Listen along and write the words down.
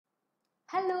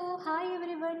Hello, hi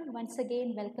everyone. Once again,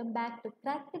 welcome back to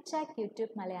Crack the Chat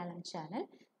YouTube Malayalam channel.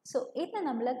 So, ഇന്ന്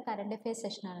നമ്മൾ current affairs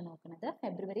session ആണ് നോക്കുന്നത്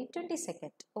ഫെബ്രുവരി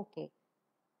 22. Okay.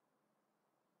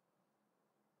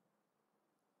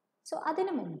 So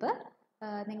അതിനു മുമ്പ്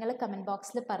നിങ്ങൾ കമൻറ്റ്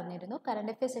ബോക്സിൽ പറഞ്ഞിരുന്നു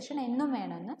കറണ്ട് അഫയേഴ്സ് സെഷൻ എന്നും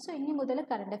വേണമെന്ന്. സോ ഇനി മുതൽ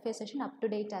current affairs session up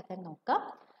to date ആക്കാൻ നോക്കാം.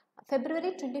 ഫെബ്രുവരി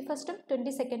 21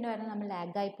 22 വരെ നമ്മൾ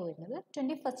ലാഗായി പോയിരുന്നത്.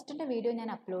 21 വീഡിയോ ഞാൻ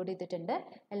അപ്ലോഡ് ചെയ്തിട്ടുണ്ട്,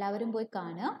 എല്ലാവരും പോയി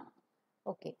കാണുക.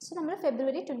 ഓക്കെ, സോ നമ്മൾ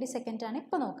ഫെബ്രുവരി 22 ആണ്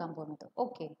ഇപ്പോൾ നോക്കാൻ പോകുന്നത്.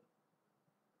 Okay,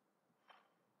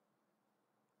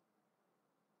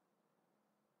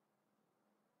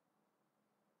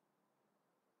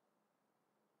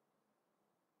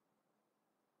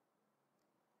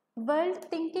 world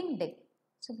thinking day.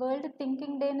 So world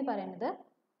thinking day എന്ന് പറയുന്നത്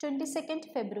 22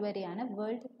 ഫെബ്രുവരി ആണ്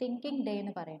വേൾഡ് തിങ്കിങ് ഡേ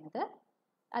എന്ന് പറയുന്നത്.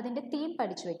 അതിൻ്റെ തീം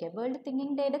പഠിച്ചു വയ്ക്കുക. വേൾഡ്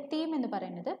തിങ്കിങ് ഡേയുടെ തീം എന്ന്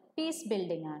പറയുന്നത് പീസ്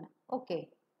ബിൽഡിംഗ് ആണ്. ഓക്കെ,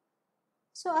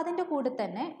 സോ അതിൻ്റെ കൂടെ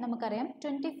തന്നെ നമുക്കറിയാം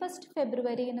 21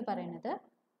 ഫെബ്രുവരി എന്ന് പറയുന്നത്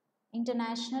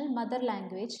ഇൻ്റർനാഷണൽ മദർ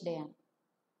ലാംഗ്വേജ് ഡേ ആണ്.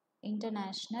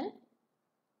 ഇൻ്റർനാഷണൽ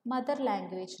മദർ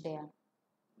ലാംഗ്വേജ് ഡേ ആണ്.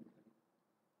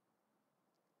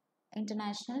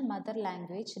 ഇൻ്റർനാഷണൽ മദർ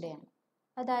ലാംഗ്വേജ് ഡേ ആണ്.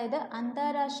 അതായത്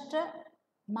അന്താരാഷ്ട്ര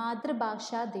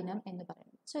മാതൃഭാഷാ ദിനം എന്ന്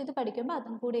പറയുന്നത്. സോ ഇത് പഠിക്കുമ്പോൾ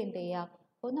അതും കൂടി എന്ത് ചെയ്യുക,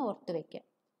 ഒന്ന് ഓർത്ത് വയ്ക്കുക.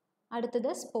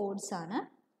 അടുത്തത് സ്പോർട്സ് ആണ്.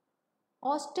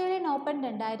 Australian open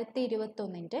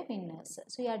 2021 winners.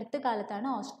 സോ ഈ അടുത്ത കാലത്താണ്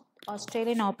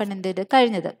ഓസ്ട്രേലിയൻ ഓപ്പൺ എന്ത് ചെയ്ത്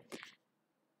കഴിഞ്ഞത്.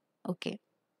 ഓക്കെ,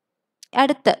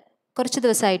 അടുത്ത് കുറച്ച്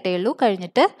ദിവസമായിട്ടേ ഉള്ളൂ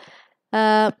കഴിഞ്ഞിട്ട്.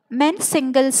 മെൻ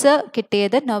സിംഗിൾസ്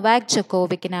കിട്ടിയത് നൊവാക്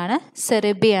ജോക്കോവിക്കിനാണ്.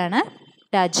 സെർബിയാണ്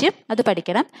രാജ്യം, അത്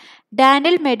പഠിക്കണം.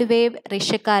 ഡാനിൽ മെഡ്വേവ്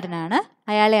റഷ്യക്കാരനാണ്,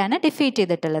 അയാളെയാണ് ഡിഫീറ്റ്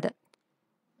ചെയ്തിട്ടുള്ളത്.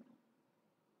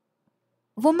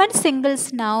 വുമൺ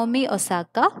സിംഗിൾസ് നവോമി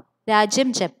ഒസാക്ക,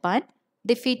 രാജ്യം ജപ്പാൻ,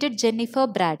 ഡിഫീറ്റഡ് ജെന്നിഫർ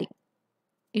ബ്രാഡി,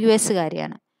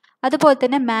 US-കാരിയാണ്. അതുപോലെ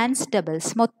തന്നെ മാൻസ്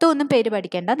ഡബിൾസ്, മൊത്തം ഒന്നും പേര്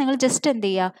പഠിക്കേണ്ട, നിങ്ങൾ ജസ്റ്റ് എന്ത്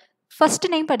ചെയ്യുക, ഫസ്റ്റ്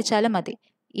നെയിം പഠിച്ചാലും മതി.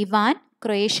 ഇവാൻ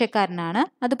ക്രൊയേഷ്യക്കാരനാണ്.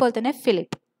 അതുപോലെ തന്നെ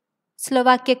ഫിലിപ്പ്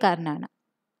സ്ലോവാക്യക്കാരനാണ്.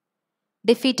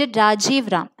 ഡിഫീറ്റഡ്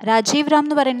രാജീവ് റാം. രാജീവ് റാം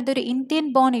എന്ന് പറയുന്നത് ഒരു ഇന്ത്യൻ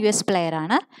ബോൺ US പ്ലെയർ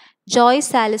ആണ്. Joy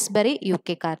Salisbury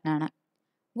UK-കാരനാണ്.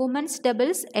 Women's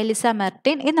doubles Elisa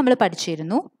മെർട്ടിൻ, ഇത് നമ്മൾ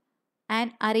പഠിച്ചിരുന്നു.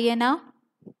 And അരിയന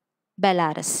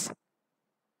Belarus.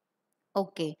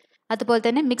 ഓക്കെ, അതുപോലെ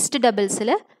തന്നെ മിക്സ്ഡ് ഡബിൾസിൽ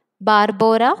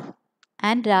Barbora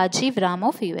and Rajeev Ram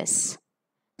of US.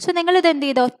 So നിങ്ങളിത് എന്ത്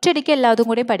ചെയ്താൽ ഒറ്റയടിക്ക് എല്ലാതും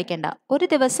കൂടി പഠിക്കേണ്ട, ഒരു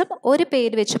ദിവസം ഒരു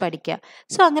പേര് വെച്ച് പഠിക്കുക.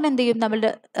 സോ അങ്ങനെ എന്ത് ചെയ്യും,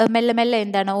 നമ്മളുടെ മെല്ലെ മെല്ലെ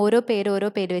എന്താണ് ഓരോ പേര്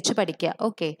വെച്ച് പഠിക്കുക.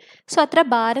 ഓക്കെ, സോ അത്ര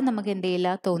ഭാരം നമുക്ക് എന്ത് ചെയ്യില്ല,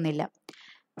 തോന്നില്ല.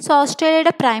 സോ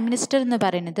ഓസ്ട്രേലിയയുടെ പ്രൈം മിനിസ്റ്റർ എന്ന്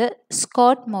പറയുന്നത്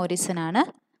സ്കോട്ട് മോറിസൺ ആണ്.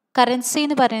 കറൻസി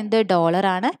എന്ന് പറയുന്നത്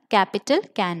ഡോളറാണ്. Capital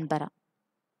Canberra.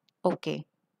 Okay,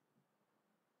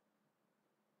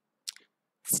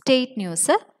 state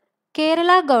news.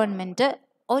 Kerala government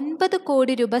 9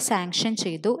 കോടി രൂപ സാങ്ഷൻ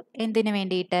ചെയ്തു. എന്തിനു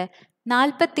വേണ്ടിയിട്ട്?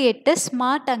 48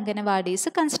 സ്മാർട്ട് അംഗനവാടീസ്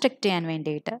കൺസ്ട്രക്ട് ചെയ്യാൻ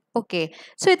വേണ്ടിയിട്ട്. ഓക്കെ,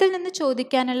 സോ ഇതിൽ നിന്ന്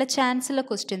ചോദിക്കാനുള്ള ചാൻസുള്ള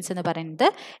ക്വസ്റ്റ്യൻസ് എന്ന് പറയുന്നത്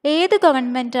ഏത്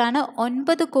ഗവൺമെൻറ്റാണ്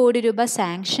 9 കോടി രൂപ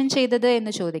സാങ്ഷൻ ചെയ്തത്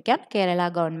എന്ന് ചോദിക്കാം. കേരള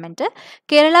ഗവൺമെൻറ്.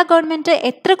 കേരള ഗവൺമെൻറ്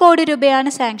എത്ര കോടി രൂപയാണ്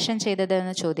സാങ്ഷൻ ചെയ്തത്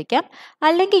എന്ന് ചോദിക്കാം.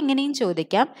 അല്ലെങ്കിൽ ഇങ്ങനെയും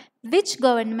ചോദിക്കാം, which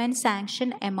government sanction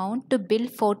amount to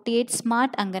build 48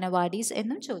 smart അംഗനവാടീസ്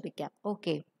എന്നും ചോദിക്കാം.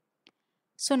 ഓക്കെ,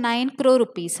 സോ 9 crore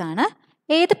rupees ആണ്.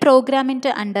 ഏത്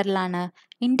പ്രോഗ്രാമിൻ്റെ അണ്ടറിലാണ്?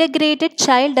 Integrated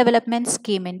child development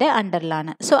സ്കീമിൻ്റെ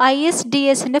അണ്ടറിലാണ്. So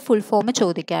ISDSൻ്റെ full form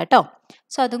ചോദിക്കുക കേട്ടോ.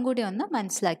 സോ അതും കൂടി ഒന്ന്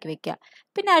മനസ്സിലാക്കി വെക്കുക.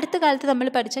 പിന്നെ അടുത്ത കാലത്ത് നമ്മൾ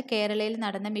പഠിച്ച കേരളയിൽ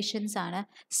നടന്ന മിഷൻസ് ആണ്.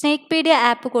 സ്നേക് പീഡിയ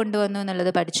ആപ്പ് കൊണ്ടുവന്നു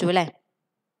എന്നുള്ളത് പഠിച്ചു അല്ലേ?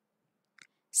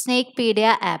 സ്നേക് പീഡിയ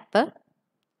ആപ്പ്,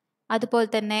 അതുപോലെ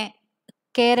തന്നെ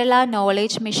കേരള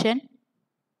നോളേജ്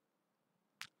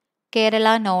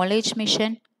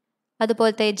മിഷൻ,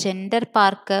 അതുപോലത്തെ ജെൻഡർ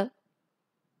പാർക്ക്,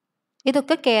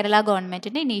 ഇതൊക്കെ കേരള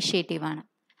ഗവൺമെൻറ്റിൻ്റെ ഇനീഷ്യേറ്റീവാണ്.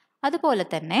 അതുപോലെ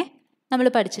തന്നെ നമ്മൾ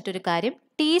പഠിച്ചിട്ടൊരു കാര്യം,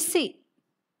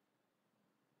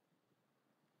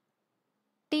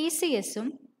 TCSും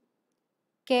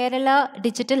കേരള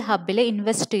ഡിജിറ്റൽ ഹബ്ബിൽ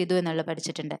ഇൻവെസ്റ്റ് ചെയ്തു എന്നുള്ളത്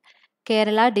പഠിച്ചിട്ടുണ്ട്.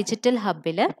 കേരള ഡിജിറ്റൽ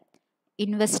ഹബ്ബിൽ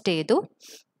ഇൻവെസ്റ്റ് ചെയ്തു.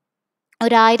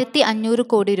 1500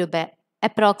 കോടി രൂപ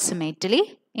അപ്രോക്സിമേറ്റ്ലി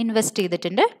ഇൻവെസ്റ്റ്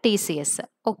ചെയ്തിട്ടുണ്ട് TCS.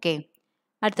 ഓക്കെ,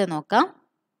 അടുത്ത നോക്കാം.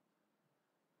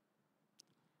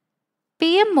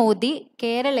 PM Modi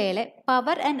കേരളയിലെ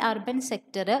power and urban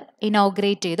sector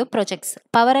inaugurate ചെയ്തു. Projects,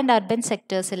 power and urban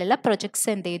സെക്ടേഴ്സിലുള്ള projects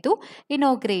എന്ത് ചെയ്തു,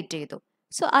 ഇനോഗ്രേറ്റ് ചെയ്തു.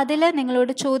 സോ അതിൽ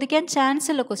നിങ്ങളോട് ചോദിക്കാൻ ചാൻസ്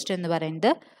ഉള്ള ക്വസ്റ്റ്യൻ എന്ന്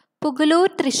പറയുന്നത് Pugalur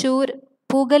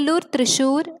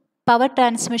Thrissur power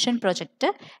transmission project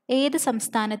ഏത്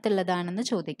സംസ്ഥാനത്തുള്ളതാണെന്ന്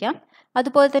ചോദിക്കാം.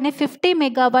 അതുപോലെ തന്നെ 50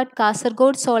 megawatt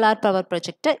Kasaragod solar power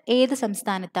project ഏത്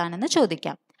സംസ്ഥാനത്താണെന്ന്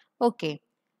ചോദിക്കാം. ഓക്കെ,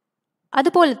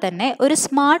 അതുപോലെ തന്നെ ഒരു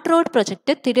സ്മാർട്ട് റോഡ്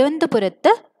പ്രൊജക്റ്റ്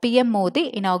തിരുവനന്തപുരത്ത് PM മോദി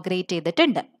ഇനോഗ്രേറ്റ്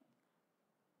ചെയ്തിട്ടുണ്ട്.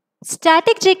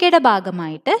 സ്റ്റാറ്റിക് ജികെയുടെ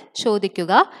ഭാഗമായിട്ട്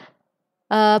ചോദിക്കുക,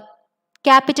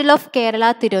 ക്യാപിറ്റൽ ഓഫ് കേരള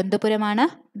തിരുവനന്തപുരമാണ്.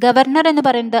 ഗവർണർ എന്ന്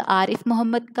പറയുന്നത് ആരിഫ്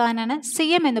മുഹമ്മദ് ഖാനാണ്.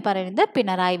 CM എന്ന് പറയുന്നത്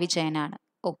പിണറായി വിജയനാണ്.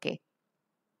 ഓക്കെ.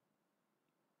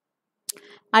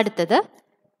 അടുത്തത്,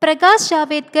 Prakash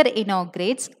Javadekar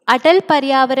ഇനോഗ്രേറ്റ്സ് Atal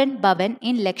Paryavaran Bhavan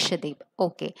in Lakshadweep.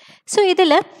 Okay. So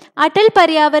ഇതിൽ അടൽ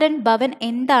പര്യാവരൺ ഭവൻ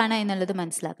എന്താണ് എന്നുള്ളത്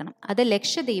മനസ്സിലാക്കണം. അത്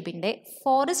ലക്ഷദ്വീപിൻ്റെ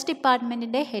ഫോറസ്റ്റ്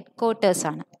ഡിപ്പാർട്ട്മെൻറ്റിൻ്റെ ഹെഡ്ക്വാർട്ടേഴ്സ്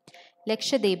ആണ്.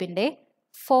 ലക്ഷദ്വീപിൻ്റെ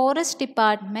ഫോറസ്റ്റ്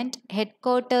ഡിപ്പാർട്ട്മെൻറ്റ്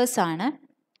ഹെഡ്ക്വാർട്ടേഴ്സ്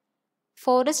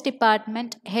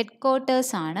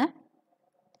ആണ്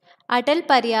അടൽ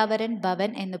പര്യാവരൺ ഭവൻ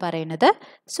എന്ന് പറയുന്നത്.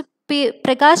 സോ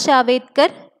പ്രകാശ് ജാവേദ്കർ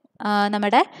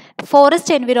നമ്മുടെ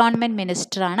ഫോറസ്റ്റ് എൻവിറോൺമെൻറ്റ്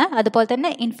മിനിസ്റ്ററാണ്. അതുപോലെ തന്നെ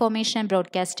ഇൻഫോർമേഷൻ ആൻഡ്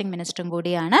ബ്രോഡ്കാസ്റ്റിംഗ് മിനിസ്റ്ററും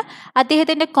കൂടിയാണ്.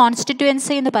 അദ്ദേഹത്തിൻ്റെ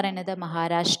കോൺസ്റ്റിറ്റ്യുവൻസി എന്ന് പറയുന്നത്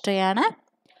മഹാരാഷ്ട്രയാണ്.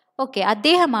 ഓക്കെ.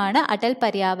 അദ്ദേഹമാണ് അടൽ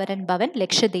പര്യാവരൺ ഭവൻ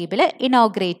ലക്ഷദ്വീപിൽ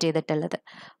ഇനോഗ്രേറ്റ് ചെയ്തിട്ടുള്ളത്.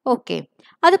 ഓക്കെ.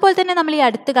 അതുപോലെ തന്നെ നമ്മൾ ഈ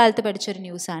അടുത്ത കാലത്ത് പഠിച്ചൊരു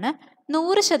ന്യൂസാണ്,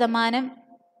 100%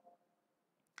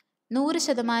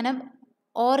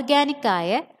 ഓർഗാനിക്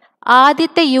ആയ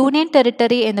ആദ്യത്തെ യൂണിയൻ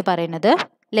ടെറിട്ടറി എന്ന് പറയുന്നത്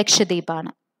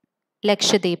ലക്ഷദ്വീപാണ്.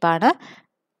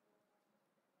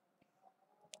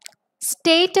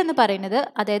 സ്റ്റേറ്റ് എന്ന് പറയുന്നത്,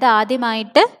 അതായത്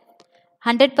ആദ്യമായിട്ട്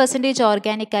 100%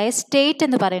 ഓർഗാനിക് ആയ സ്റ്റേറ്റ്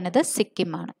എന്ന് പറയുന്നത്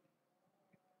സിക്കിമാണ്.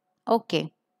 ഓക്കെ.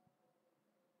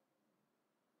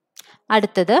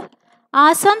 അടുത്തത്,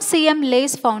 Assam CM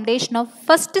lace foundation of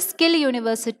first skill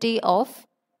university of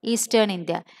eastern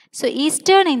India. So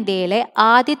eastern ഇന്ത്യയിലെ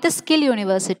ആദ്യത്തെ സ്കിൽ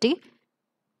യൂണിവേഴ്സിറ്റിക്ക്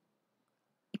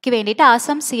വേണ്ടിയിട്ട്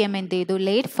ആസാം CM എന്ത് ചെയ്തു?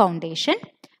 Laid foundation.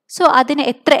 സോ അതിന്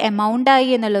എത്ര എമൗണ്ട് ആയി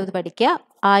എന്നുള്ളത് പഠിക്കുക.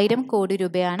 1000 കോടി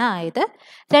രൂപയാണ് ആയത്.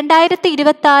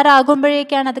 2026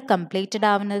 ആകുമ്പോഴേക്കാണ് അത് കംപ്ലീറ്റഡ്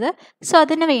ആവുന്നത്. സോ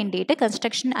അതിന് വേണ്ടിയിട്ട്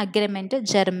കൺസ്ട്രക്ഷൻ അഗ്രിമെൻറ്റ്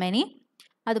ജർമ്മനി,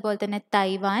 അതുപോലെ തന്നെ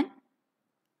Taiwan,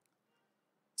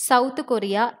 south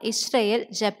Korea, Israel,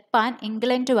 Japan,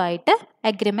 ഇംഗ്ലണ്ടുമായിട്ട്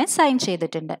agreement sign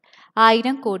ചെയ്തിട്ടുണ്ട്.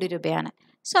 1000 കോടി രൂപയാണ്.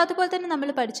 സോ അതുപോലെ തന്നെ നമ്മൾ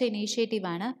പഠിച്ച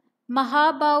ഇനീഷ്യേറ്റീവാണ്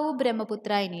മഹാബാഹു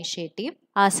ബ്രഹ്മപുത്ര ഇനീഷ്യേറ്റീവ്.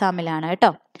 ആസാമിലാണ്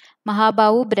കേട്ടോ.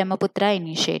 മഹാബാഹു ബ്രഹ്മപുത്ര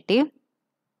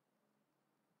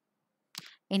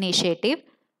ഇനീഷ്യേറ്റീവ്.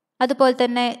 അതുപോലെ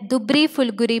തന്നെ ദുബ്രി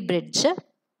ഫുൽപുരി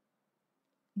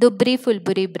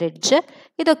ബ്രിഡ്ജ്.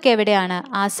 ഇതൊക്കെ എവിടെയാണ്?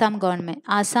 ആസാം ഗവൺമെൻറ്,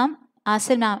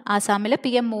 ആസാമിൽ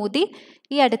PM മോദി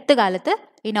ഈ അടുത്ത കാലത്ത്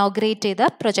ഇനോഗ്രേറ്റ് ചെയ്ത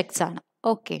പ്രൊജക്ട്സ് ആണ്.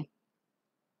 ഓക്കെ.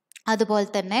 അതുപോലെ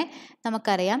തന്നെ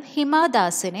നമുക്കറിയാം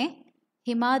ഹിമാദാസിനെ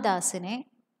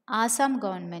Assam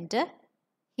government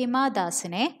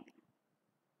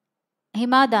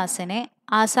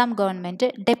Assam government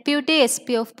deputy SP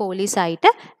of police ആയിട്ട്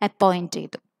അപ്പോയിൻറ്റ്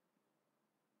ചെയ്തു.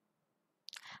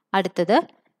 അടുത്തത്,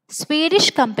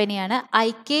 സ്വീഡിഷ് കമ്പനിയാണ്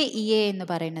IKEA എന്ന്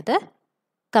പറയുന്നത്.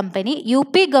 കമ്പനി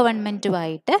UP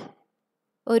ഗവൺമെൻറ്റുമായിട്ട്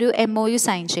ഒരു MOU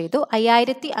സൈൻ ചെയ്തു.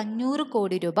 5500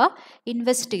 കോടി രൂപ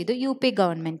ഇൻവെസ്റ്റ് ചെയ്തു UP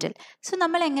ഗവൺമെൻറ്റിൽ. സോ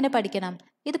നമ്മൾ എങ്ങനെ പഠിക്കണം?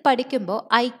 ഇത് പഠിക്കുമ്പോൾ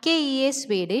IKEA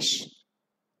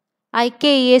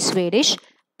Swedish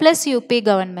plus UP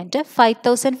government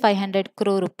 5500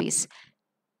 crore rupees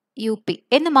UP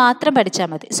എന്ന് മാത്രം പഠിച്ചാൽ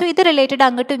മതി. സോ ഇത് റിലേറ്റഡ്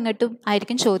അങ്ങോട്ടും ഇങ്ങോട്ടും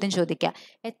ആയിരിക്കും ചോദ്യം ചോദിക്കുക.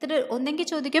 ഒന്നെങ്കിൽ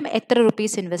ചോദിക്കും എത്ര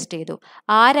റുപ്പീസ് ഇൻവെസ്റ്റ് ചെയ്തു,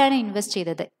 ആരാണ് ഇൻവെസ്റ്റ്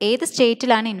ചെയ്തത്, ഏത്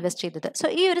സ്റ്റേറ്റിലാണ് ഇൻവെസ്റ്റ് ചെയ്തത്. സോ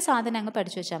ഈ ഒരു സാധനം അങ്ങ്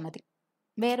പഠിച്ചു വെച്ചാൽ മതി.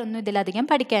 വേറൊന്നും ഇതിലധികം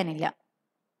പഠിക്കാനില്ല.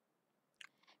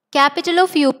 ക്യാപിറ്റൽ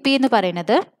ഓഫ് UP എന്ന്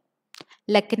പറയുന്നത്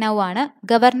ലക്നൗ ആണ്.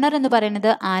 ഗവർണർ എന്ന്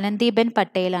പറയുന്നത് ആനന്ദിബെൻ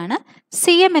പട്ടേലാണ്.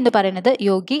 CM എന്ന് പറയുന്നത്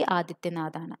യോഗി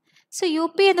ആദിത്യനാഥ് ആണ്. സോ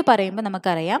UP എന്ന് പറയുമ്പോൾ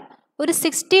നമുക്കറിയാം ഒരു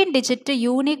 16 ഡിജിറ്റ്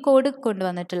യൂണികോഡ്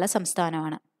കൊണ്ടുവന്നിട്ടുള്ള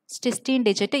സംസ്ഥാനമാണ്. 16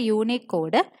 ഡിജിറ്റ്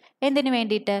യൂണികോഡ് എന്തിനു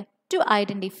വേണ്ടിയിട്ട്? To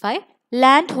identify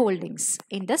land holdings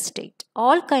in the state.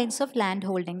 All kinds of land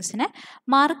ഹോൾഡിങ്സിനെ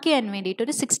mark ചെയ്യാൻ വേണ്ടിയിട്ട്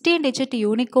ഒരു 16 ഡിജിറ്റ്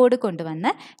യൂണികോഡ്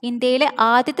കൊണ്ടുവന്ന് ഇന്ത്യയിലെ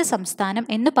ആദ്യത്തെ സംസ്ഥാനം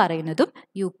എന്ന് പറയുന്നതും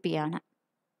UP ആണ്.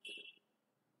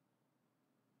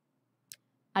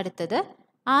 അടുത്തത്,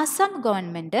 Assam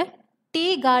government tea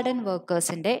garden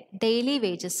വർക്കേഴ്സിൻ്റെ daily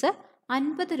wages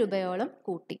 50 രൂപയോളം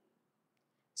കൂട്ടി.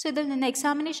 സോ ഇതിൽ നിന്ന്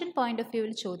എക്സാമിനേഷൻ പോയിന്റ് ഓഫ്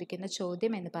വ്യൂവിൽ ചോദിക്കുന്ന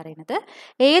ചോദ്യം എന്ന് പറയുന്നത്,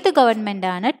 ഏത്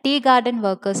ഗവൺമെൻറ്റാണ് ടീ ഗാർഡൻ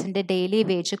വർക്കേഴ്സിൻ്റെ ഡെയിലി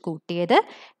വേജ് കൂട്ടിയത്,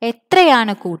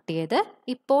 എത്രയാണ് കൂട്ടിയത്,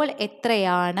 ഇപ്പോൾ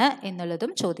എത്രയാണ്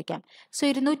എന്നുള്ളതും ചോദിക്കാം. സോ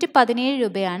 217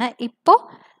 രൂപയാണ് ഇപ്പോൾ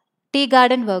ടീ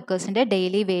ഗാർഡൻ വർക്കേഴ്സിൻ്റെ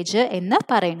ഡെയിലി വേജ് എന്ന്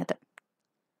പറയുന്നത്.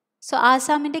 സോ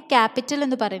ആസാമിൻ്റെ ക്യാപിറ്റൽ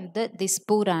എന്ന് പറയുന്നത്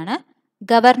ദിസ്പൂർ ആണ്.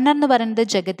 ഗവർണർ എന്ന് പറയുന്നത്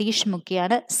ജഗദീഷ്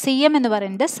മുഖിയാണ്. CM എന്ന്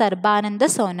പറയുന്നത് സർബാനന്ദ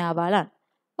സോനോവാൾ ആണ്.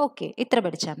 ഓക്കെ, ഇത്ര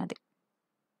പഠിച്ചാൽ മതി.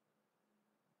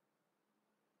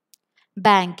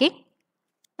 ബാങ്കിങ്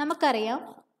നമുക്കറിയാം,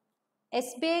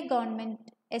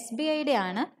 SBIയുടെ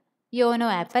ആണ് യോനോ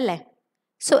ആപ്പ് അല്ലേ.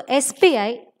 So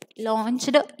SBI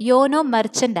launched YONO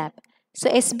merchant app. So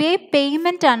SBI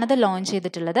payment ആണത് ലോഞ്ച്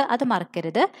ചെയ്തിട്ടുള്ളത്, അത്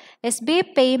മറക്കരുത്. SBI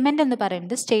പേയ്മെൻ്റ് എന്ന്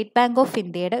പറയുന്നത് സ്റ്റേറ്റ് ബാങ്ക് ഓഫ്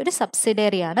ഇന്ത്യയുടെ ഒരു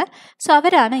സബ്സിഡറിയാണ്. സോ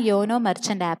അവരാണ് യോനോ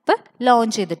മെർച്ചൻ്റ് ആപ്പ്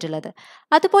ലോഞ്ച് ചെയ്തിട്ടുള്ളത്.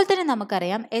 അതുപോലെ തന്നെ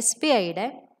നമുക്കറിയാം SBIയുടെ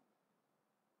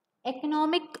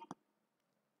എക്കണോമിക്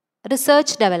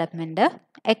റിസർച്ച്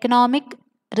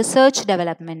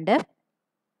ഡെവലപ്മെൻറ്റ്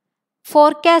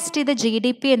ഫോർകാസ്റ്റ് ചെയ്ത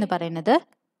GDP എന്ന് പറയുന്നത്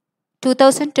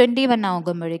 2021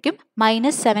 ആകുമ്പോഴേക്കും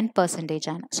 -7%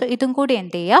 ആണ്. സോ ഇതും കൂടി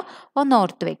എന്ത് ചെയ്യുക, ഒന്ന്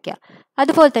ഓർത്ത് വയ്ക്കുക.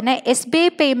 അതുപോലെ തന്നെ SBI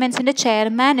പേയ്മെൻറ്റ്സിൻ്റെ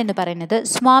ചെയർമാൻ എന്ന് പറയുന്നത്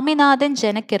സ്വാമിനാഥൻ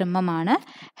ജനകിർമ്മമാണ്.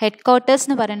 ഹെഡ് ക്വാർട്ടേഴ്സ്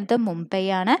എന്ന് പറയുന്നത് മുംബൈ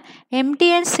ആണ്. MD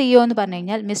ആൻഡ് CEO എന്ന് പറഞ്ഞു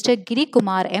കഴിഞ്ഞാൽ മിസ്റ്റർ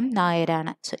ഗിരികുമാർ M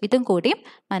നായരാണ്. സോ ഇതും കൂടി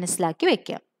മനസ്സിലാക്കി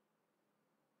വയ്ക്കുക.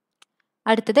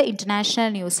 അടുത്തത് ഇൻ്റർനാഷണൽ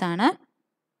ന്യൂസാണ്.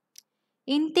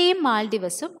 ഇന്ത്യയും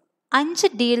മാൽഡിവസും 5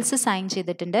 ഡീൽസ് സൈൻ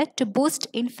ചെയ്തിട്ടുണ്ട് to boost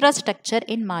infrastructure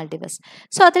in മാൽഡിവസ്.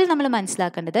 So അതിൽ നമ്മൾ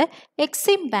മനസ്സിലാക്കേണ്ടത്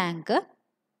എക്സിം ബാങ്ക്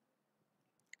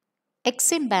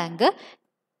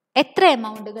എത്ര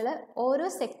എമൗണ്ടുകൾ ഓരോ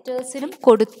സെക്ടേഴ്സിനും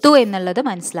കൊടുത്തു എന്നുള്ളത്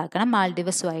മനസ്സിലാക്കണം.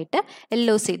 മാൽഡിവസുമായിട്ട്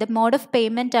LOC ഇത് മോഡ് ഓഫ്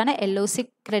പേയ്മെൻ്റ് ആണ്. LOC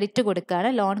ക്രെഡിറ്റ്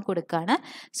കൊടുക്കുകയാണ്, ലോൺ കൊടുക്കുകയാണ്.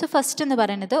 സോ ഫസ്റ്റ് എന്ന്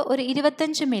പറയുന്നത് ഒരു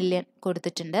 25 മില്യൺ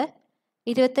കൊടുത്തിട്ടുണ്ട്.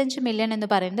 25 മില്യൺ എന്ന്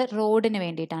പറയുന്നത് റോഡിന്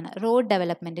വേണ്ടിയിട്ടാണ്, റോഡ്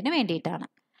ഡെവലപ്മെൻറ്റിന് വേണ്ടിയിട്ടാണ്.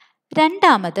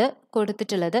 രണ്ടാമത്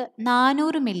കൊടുത്തിട്ടുള്ളത്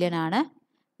 400 മില്യൺ ആണ്.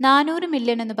 400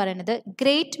 മില്യൺ എന്ന് പറയുന്നത്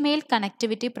ഗ്രേറ്റ് മെയിൽ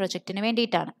കണക്ടിവിറ്റി പ്രൊജക്റ്റിന്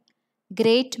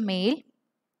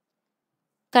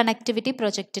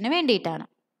വേണ്ടിയിട്ടാണ്.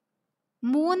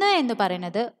 മൂന്ന് എന്ന്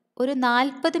പറയുന്നത് ഒരു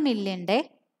 40 മില്യൻ്റെ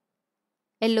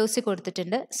LOC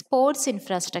കൊടുത്തിട്ടുണ്ട് സ്പോർട്സ്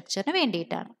ഇൻഫ്രാസ്ട്രക്ചറിന്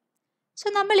വേണ്ടിയിട്ടാണ്. സോ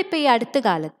നമ്മളിപ്പോൾ ഈ അടുത്ത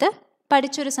കാലത്ത്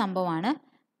പഠിച്ചൊരു സംഭവമാണ്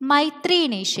മൈത്രി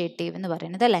ഇനീഷ്യേറ്റീവ് എന്ന്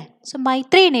പറയുന്നത് അല്ലേ. സോ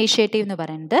മൈത്രി ഇനീഷ്യേറ്റീവ് എന്ന്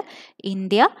പറയുന്നത്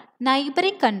India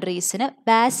neighbouring കൺട്രീസിന്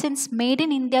vaccines made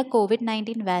in India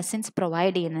COVID-19 vaccines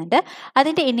provide ചെയ്യുന്നുണ്ട്.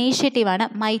 അതിൻ്റെ ഇനീഷ്യേറ്റീവാണ്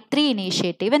മൈത്രി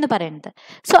ഇനീഷ്യേറ്റീവ് എന്ന് പറയുന്നത്.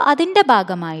 സോ അതിൻ്റെ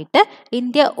ഭാഗമായിട്ട്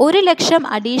India 1 lakh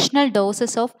additional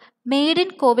doses of made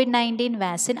in COVID-19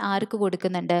 vaccine ആർക്ക്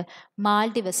കൊടുക്കുന്നുണ്ട്,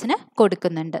 മാൽഡിവസിന്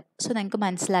കൊടുക്കുന്നുണ്ട്. സോ നിങ്ങൾക്ക്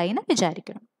മനസ്സിലായി എന്ന്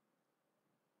വിചാരിക്കണം.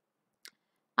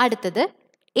 അടുത്തത്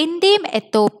ഇന്ത്യയും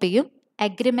എത്തോപ്യയും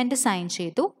അഗ്രിമെൻ്റ് സൈൻ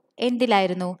ചെയ്തു.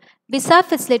 എന്തിലായിരുന്നു, വിസ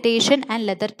ഫെസിലിറ്റേഷൻ ആൻഡ്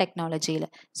ലെതർ ടെക്നോളജിയിൽ.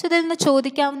 സോ ഇതിൽ നിന്ന്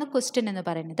ചോദിക്കാവുന്ന ക്വസ്റ്റ്യൻ എന്ന്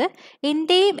പറയുന്നത്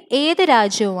ഇന്ത്യയും ഏത്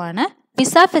രാജ്യവുമാണ്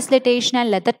വിസ ഫെസിലിറ്റേഷൻ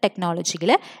ആൻഡ് ലെതർ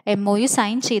ടെക്നോളജിയിൽ MOU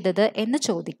സൈൻ ചെയ്തത് എന്ന്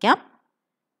ചോദിക്കാം.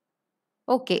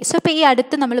 ഓക്കെ, സോ ഇപ്പോൾ ഈ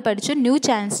അടുത്ത് നമ്മൾ പഠിച്ചു ന്യൂ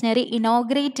ചാൻസലറി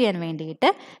ഇനോഗ്രേറ്റ് ചെയ്യാൻ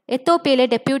വേണ്ടിയിട്ട് എത്തോപ്യയിലെ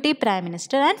deputy prime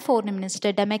minister and foreign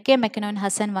minister ഡെമക്കെ മെക്കനോൻ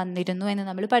Hasan വന്നിരുന്നു എന്ന്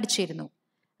നമ്മൾ പഠിച്ചിരുന്നു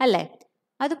അല്ലേ.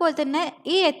 അതുപോലെ തന്നെ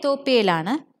ഈ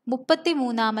എത്തോപ്യയിലാണ്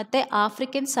 33ാമത്തെ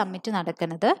ആഫ്രിക്കൻ സമ്മിറ്റ്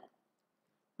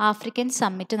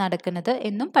നടക്കുന്നത്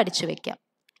എന്നും പഠിച്ചു വയ്ക്കാം.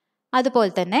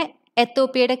 അതുപോലെ തന്നെ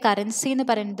എത്തോപ്യയുടെ കറൻസി എന്ന്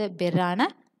പറയുന്നത് ബിറാണ്.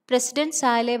 President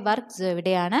Saleh work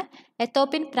സേവ്ഡെയാണ്.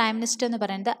 Ethiopian prime minister എന്ന്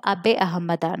പറയുന്നത് അബെ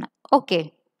അഹമ്മദ് ആണ്. ഓക്കെ,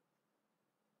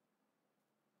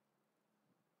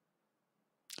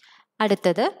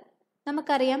 അടുത്തത്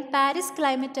നമുക്കറിയാം Paris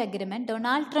climate agreement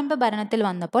Donald Trump ഭരണത്തിൽ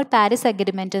വന്നപ്പോൾ പാരീസ്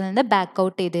അഗ്രിമെൻറ്റിൽ നിന്ന് ബാക്ക്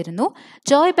ഔട്ട് ചെയ്തിരുന്നു.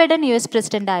 ജോയ് ബൈഡൻ US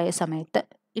പ്രസിഡന്റ് ആയ സമയത്ത്.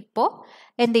 ഇപ്പോൾ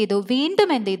എന്ത് ചെയ്തു, വീണ്ടും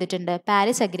എന്ത് ചെയ്തിട്ടുണ്ട്,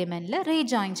 പാരീസ് അഗ്രിമെൻറ്റിൽ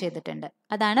റീജോയിൻ ചെയ്തിട്ടുണ്ട്.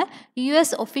 അതാണ് US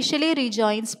ഒഫീഷ്യലി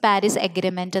റീജോയിൻസ് പാരീസ്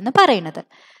അഗ്രിമെൻറ്റ് എന്ന് പറയുന്നത്.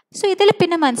 സോ ഇതിൽ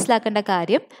പിന്നെ മനസ്സിലാക്കേണ്ട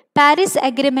കാര്യം പാരീസ്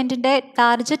അഗ്രിമെൻറ്റിൻ്റെ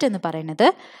ടാർഗറ്റ് എന്ന് പറയുന്നത്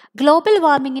global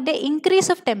വാർമിങ്ങിൻ്റെ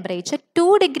increase of temperature 2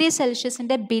 degree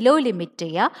സെൽഷ്യസിൻ്റെ below limit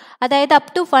ചെയ്യുക, അതായത്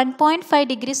അപ് ടു 1.5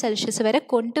 ഡിഗ്രി സെൽഷ്യസ് വരെ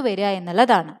കൊണ്ടുവരിക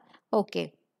എന്നുള്ളതാണ്. ഓക്കെ,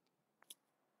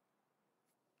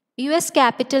 US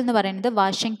ക്യാപിറ്റൽ എന്ന് പറയുന്നത്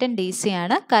വാഷിങ്ടൺ DC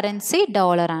ആണ്. കറൻസി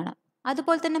ഡോളറാണ്.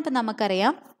 അതുപോലെ തന്നെ ഇപ്പം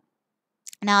നമുക്കറിയാം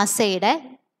നാസയുടെ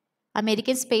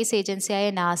അമേരിക്കൻ സ്പേസ് ഏജൻസിയായ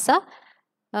നാസ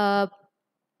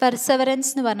പെർസെവറൻസ്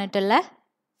എന്ന് പറഞ്ഞിട്ടുള്ള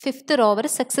 5th റോവർ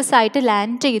സക്സസ് ആയിട്ട്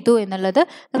ലാൻഡ് ചെയ്തു എന്നുള്ളത്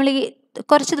നമ്മൾ ഈ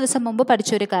കുറച്ച് ദിവസം മുമ്പ്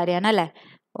പഠിച്ചൊരു കാര്യമാണ് അല്ലേ.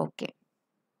 ഓക്കെ,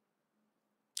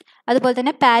 അതുപോലെ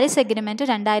തന്നെ പാരീസ് അഗ്രിമെൻറ്റ്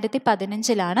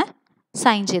 2015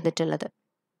 സൈൻ ചെയ്തിട്ടുള്ളത്.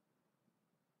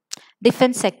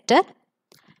 Defence sector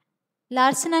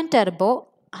Larsen and Turbo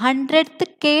 100th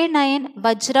K9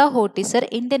 വജ്ര ഹോട്ടിസർ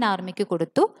Indian ആർമിക്ക്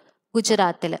കൊടുത്തു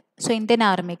ഗുജറാത്തിൽ. സോ ഇന്ത്യൻ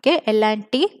ആർമിക്ക്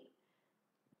L&T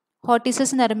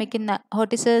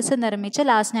ഹോട്ടിസേഴ്സ് നിർമ്മിച്ച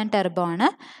ലാർസൻ ആൻഡ് ടെർബോ ആണ്.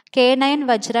 K9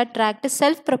 വജ്ര ട്രാക്ട്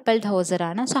സെൽഫ് പ്രൊപ്പൽഡ് ഹോസർ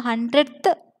ആണ്. സോ 100th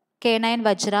K9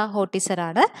 വജ്ര ഹോട്ടിസർ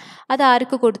ആണ്. അത്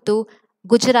ആർക്ക് കൊടുത്തു,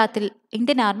 ഗുജറാത്തിൽ.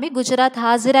 Indian army Gujarat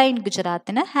Hazira in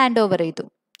ഗുജറാത്തിന് hand over ചെയ്തു.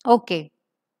 Okay,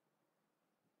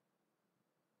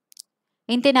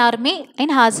 Indian army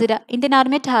at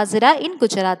Hazira in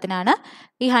ഗുജറാത്തിനാണ്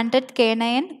ഈ 100th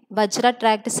K9 വജ്ര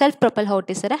tract self Propel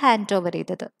ഹോട്ടിസർ hand over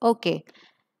ചെയ്തത്. ഓക്കെ,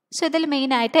 സോ ഇതിൽ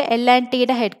മെയിനായിട്ട്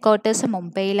L&Tയുടെ ഹെഡ് ക്വാർട്ടേഴ്സ്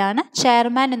മുംബൈയിലാണ്.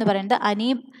 ചെയർമാൻ എന്ന് പറയുന്നത്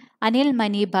അനിൽ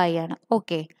മനീഭായി ആണ്.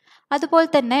 ഓക്കെ, അതുപോലെ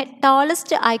തന്നെ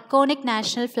tallest iconic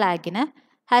national ഫ്ലാഗിന്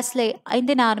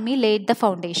Indian Army laid the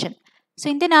foundation. So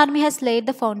Indian Army has laid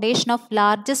the foundation of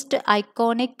largest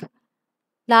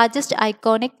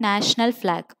iconic national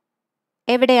flag.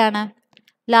 എവിടെയാണ്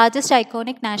largest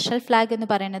iconic national flag എന്ന്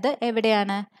പറയുന്നത്?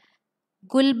 എവിടെയാണ്?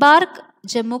 ഗുൽമാർഗ്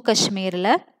ജമ്മു കശ്മീരിൽ,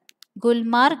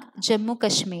 ജമ്മു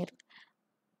കശ്മീർ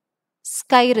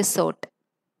സ്കൈ റിസോർട്ട്.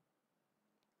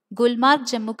 ഗുൽമാർഗ്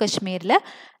ജമ്മു കശ്മീരിൽ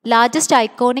ലാർജസ്റ്റ്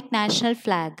ഐക്കോണിക് നാഷണൽ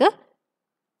ഫ്ലാഗ്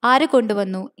ആര്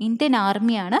കൊണ്ടുവന്നു? ഇന്ത്യൻ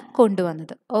ആർമിയാണ്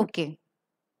കൊണ്ടുവന്നത്. Okay.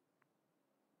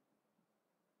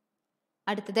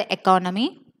 അടുത്തത് economy.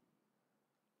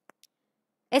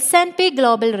 S&P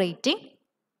Global Rating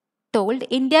told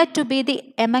India to be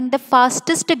among the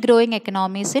fastest growing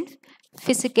economies in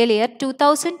fiscal year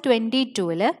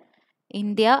 2022.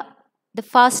 India the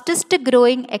fastest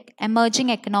growing emerging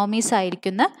economies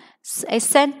ആയിരിക്കുന്ന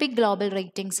S&P Global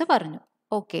Ratings പറഞ്ഞു.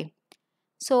 Okay.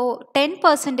 So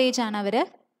 10% ആണ് അവർ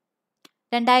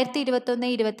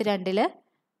 2021-22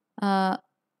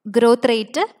 growth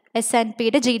rate.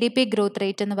 S&Pയുടെ GDP growth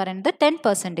rate എന്ന് പറയുന്നത്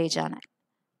 10% ആണ്.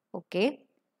 Okay.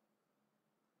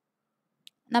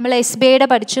 നമ്മൾ SBIയുടെ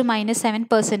പഠിച്ചു,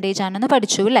 -7% ആണെന്ന്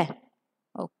പഠിച്ചു അല്ലേ?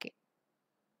 ഓക്കെ.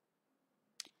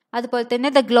 അതുപോലെ തന്നെ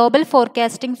the global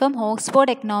forecasting firm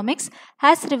Oxford economics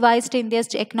has revised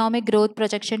India's economic growth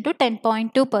projection to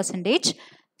 10.2%.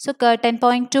 So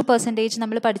 10.2%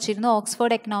 നമ്മൾ പഠിച്ചിരുന്നു.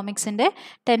 ഓക്സ്ഫോർഡ് എക്കണോമിക്സിൻ്റെ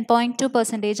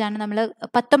 10.2% ആണ് നമ്മൾ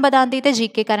 19-ാം തീയതി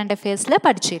GK കറണ്ട് അഫയേഴ്സിൽ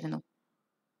പഠിച്ചിരുന്നു.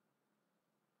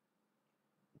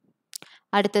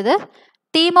 അടുത്തത്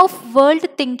theme of world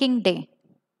thinking day,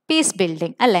 piece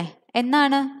building അല്ലേ?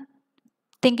 എന്നാണ്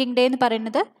തിങ്കിങ് ഡേ എന്ന്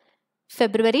പറയുന്നത്?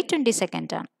 February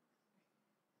 22 ആണ്.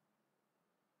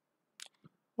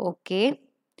 ഓക്കെ.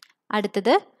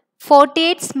 അടുത്തത്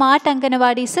 48 സ്മാർട്ട്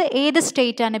അംഗനവാടീസ് ഏത്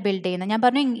സ്റ്റേറ്റ് ആണ് ബിൽഡ് ചെയ്യുന്നത്? ഞാൻ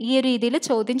പറഞ്ഞു ഈ ഒരു രീതിയിൽ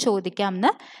ചോദ്യം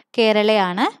ചോദിക്കാമെന്ന്.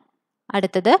 കേരളയാണ്.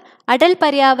 അടുത്തത് അടൽ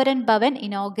പര്യാവരൺ ഭവൻ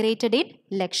ഇനോഗ്രേറ്റഡ് ഇൻ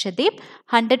ലക്ഷദ്വീപ്.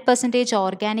 100%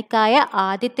 ഓർഗാനിക്കായ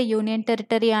ആദ്യത്തെ യൂണിയൻ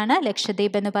ടെറിട്ടറിയാണ്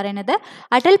ലക്ഷദ്വീപ് എന്ന് പറയുന്നത്.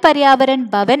 അടൽ പര്യാവരൺ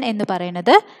ഭവൻ എന്ന്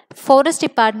പറയുന്നത് ഫോറസ്റ്റ്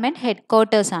ഡിപ്പാർട്ട്മെന്റ് ഹെഡ്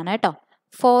ക്വാർട്ടേഴ്സ് ആണ് കേട്ടോ.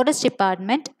 ഫോറസ്റ്റ്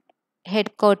ഡിപ്പാർട്ട്മെന്റ്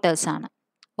ഹെഡ് ക്വാർട്ടേഴ്സ് ആണ്.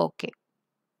 ഓക്കെ.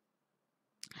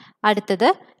 അടുത്തത്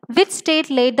which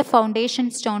state laid the foundation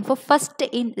stone for first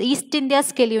east India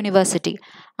skill university?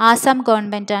 Assam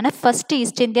government ആണ് first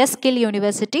east India skill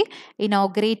university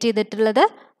inaugurate ചെയ്തിട്ടുള്ളത്.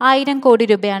 1000 കോടി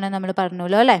രൂപയാണ് നമ്മൾ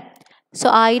പറഞ്ഞല്ലോ അല്ലേ? സോ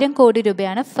 1000 കോടി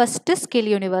രൂപയാണ് first skill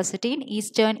university in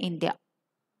eastern India.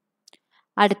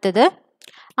 അടുത്തത്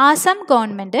Assam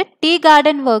government tea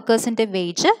garden വർക്കേഴ്സിൻ്റെ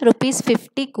wage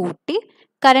 ₹50 കൂട്ടി.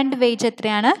 കറണ്ട് വേജ്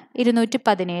എത്രയാണ്?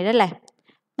 217 അല്ലേ?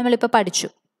 നമ്മളിപ്പോൾ പഠിച്ചു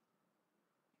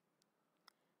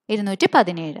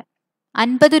 217.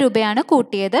 50 രൂപയാണ്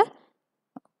കൂട്ടിയത്.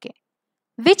 Okay.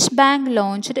 Which bank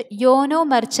launched YONO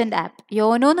merchant app?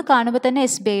 YONO എന്ന് കാണുമ്പോൾ തന്നെ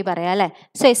SBI പറയാം അല്ലേ?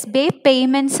 സോ SBI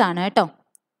പേയ്മെൻറ്റ്സ് ആണ് കേട്ടോ.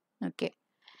 Okay.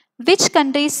 Which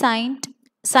country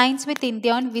signs with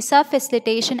India on visa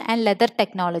facilitation and leather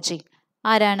technology?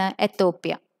 ആരാണ്?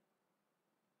 എത്യോപ്യ.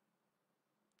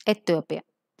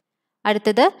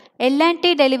 അടുത്തത് L&T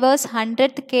delivers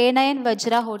 100th K9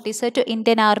 വജ്ര ഹോട്ടിസർ to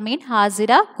Indian army in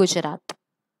Hazira, Gujarat.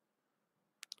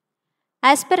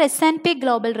 As per S&P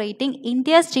global rating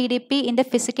India's GDP in the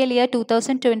physical year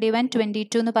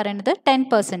 2021-22 എന്ന് പറയുന്നത്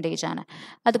 10% ആണ്.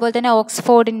 അതുപോലെ തന്നെ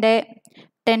ഓക്സ്ഫോർഡിൻ്റെ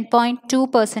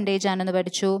 10.2% ആണെന്ന്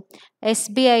പഠിച്ചു.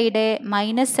 SBIയുടെ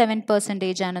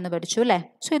 -7% ആണെന്ന് പഠിച്ചു അല്ലേ?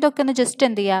 സോ ഇതൊക്കെ ഒന്ന് ജസ്റ്റ്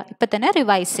എന്ത് ചെയ്യുക, ഇപ്പം തന്നെ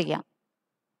റിവൈസ് ചെയ്യാം.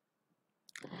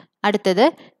 അടുത്തത്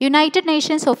United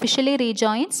Nations officially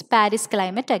റീജോയിൻസ് Paris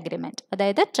climate agreement.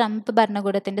 അതായത് ട്രംപ്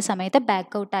ഭരണകൂടത്തിൻ്റെ സമയത്ത്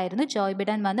ബാക്ക് ഔട്ട് ആയിരുന്നു. ജോയ്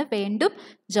ബൈഡൻ വന്ന് വീണ്ടും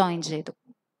ജോയിൻ ചെയ്തു.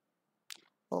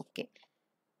 ഓക്കെ.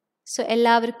 സോ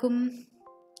എല്ലാവർക്കും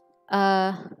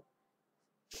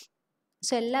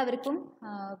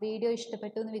വീഡിയോ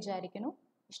ഇഷ്ടപ്പെട്ടു എന്ന് വിചാരിക്കുന്നു.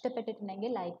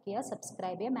 ഇഷ്ടപ്പെട്ടിട്ടുണ്ടെങ്കിൽ ലൈക്ക് ചെയ്യുക,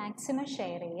 സബ്സ്ക്രൈബ് ചെയ്യുക, മാക്സിമം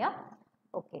ഷെയർ ചെയ്യുക.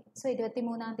 ഓക്കെ. സോ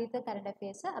 23-ാം തീയതി കറണ്ട്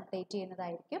അഫയേഴ്സ് അപ്ഡേറ്റ്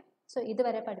ചെയ്യുന്നതായിരിക്കും. സോ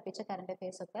ഇതുവരെ പഠിപ്പിച്ച കറണ്ട്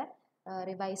അഫയേഴ്സൊക്കെ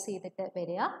റിവൈസ് ചെയ്തിട്ട്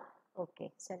വരിക. ഓക്കെ.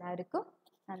 സോ എല്ലാവർക്കും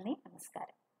നന്ദി,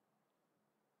 നമസ്കാരം.